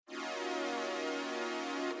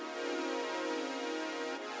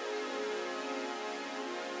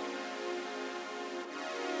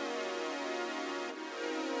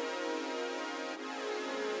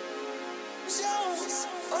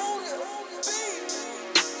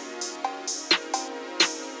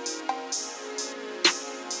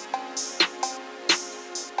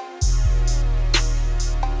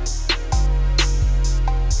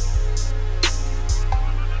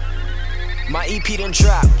EP done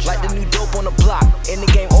drop, like the new dope on the block. In the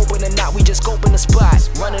game open or not, we just scoping the spot.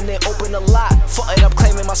 Running it open a lot, fucking up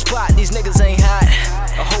claiming my spot. These niggas ain't hot,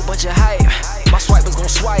 a whole bunch of hype. My swipers gon'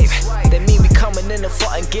 swipe, that mean we coming in the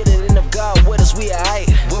fuck and get it in. If God with us, we alright.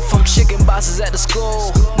 We're from chicken boxes at the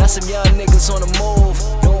school, now some young niggas on the move.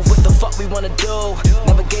 Knowing what the fuck we wanna do,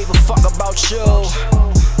 never gave a fuck about you.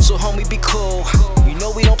 So homie, be cool, you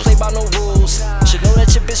know we don't play by no rules. Should know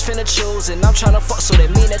that your bitch finna choose, and I'm tryna fuck, so that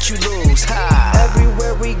mean that you lose. Ha.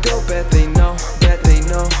 Everywhere we go, bet they know, bet they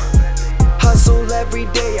know. Hustle every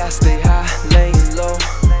day, I stay high, laying low.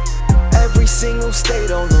 Every single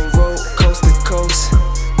state on the road, coast to coast.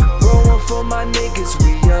 Rolling for my niggas,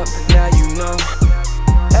 we up, now you know.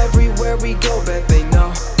 Everywhere we go, bet they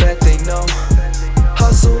know, bet they know.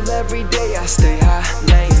 Hustle every day, I stay high,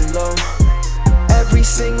 laying low. Every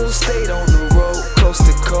single state on the road, coast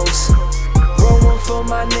to coast. Rolling for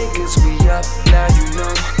my niggas, we up, now you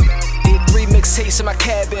know. Did 3 mixtapes in my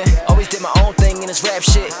cabin, always did my own thing in this rap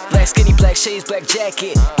shit. Black skinny, black shades, black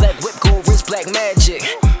jacket, black whip, gold wrist, black magic.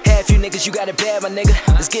 Half you niggas, you got it bad, my nigga.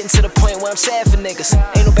 It's getting to the point where I'm sad for niggas.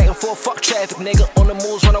 Ain't no back and forth, fuck traffic, nigga. On the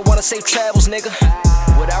moves when I wanna save travels, nigga.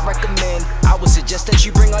 What I recommend, I would suggest that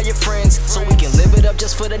you bring all your friends, so we can live it up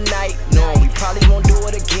just for the night. Knowing we probably won't do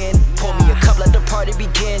it again. Pour me a cup, let the party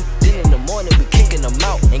begin. Then in the morning we kicking them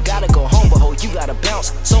out. Ain't gotta go home, but ho, you gotta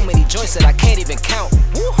bounce. So many joints that I can't even count.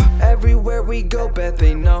 Woo. Everywhere we go, bet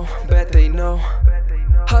they know, bet they know.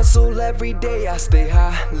 Hustle every day, I stay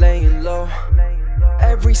high, laying low.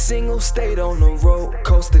 Every single state on the road,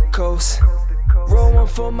 coast to coast. Rolling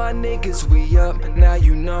for my niggas, we up, now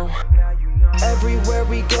you know. Everywhere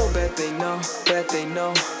we go, bet they know, bet they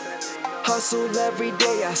know. Hustle every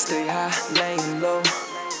day, I stay high, laying low.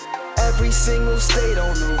 Every single state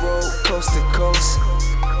on the road, coast to coast.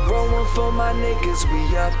 Rolling for my niggas,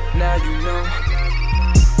 we up, now you know.